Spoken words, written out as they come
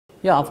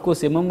Yeah, of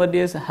course, MMRD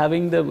is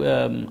having the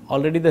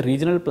already the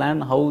regional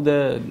plan how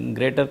the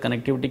greater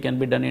connectivity can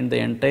be done in the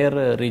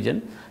entire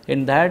region.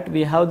 In that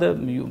we have the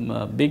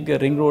big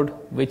ring road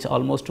which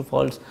almost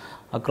falls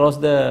across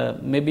the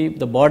maybe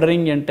the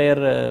bordering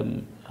entire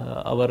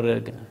our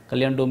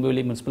Kalyan and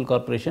Dombivali Municipal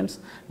Corporations,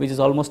 which is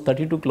almost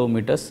 32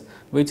 kilometers,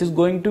 which is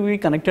going to be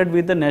connected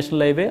with the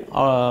national highway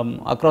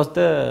across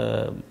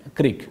the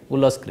creek,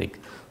 Ullas Creek.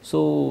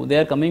 So they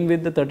are coming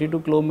with the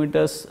 32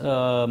 kilometers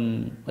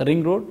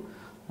ring road.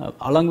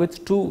 Along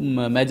with two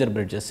major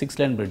bridges,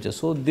 6-lane bridges.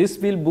 So this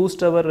will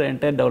boost our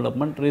entire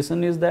development.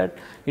 Reason is that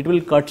it will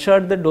cut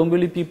short the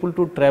Dombivali people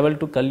to travel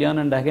to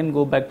Kalyan and again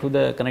go back to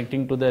the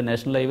connecting to the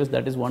national highways.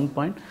 That is one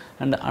point.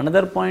 And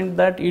another point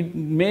that it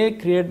may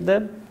create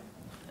the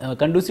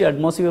conducive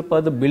atmosphere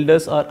for the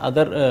builders or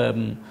other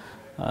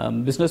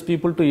business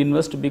people to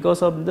invest,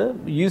 because of the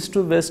east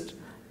to west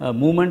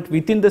movement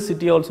within the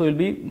city also will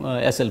be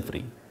hassle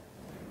free.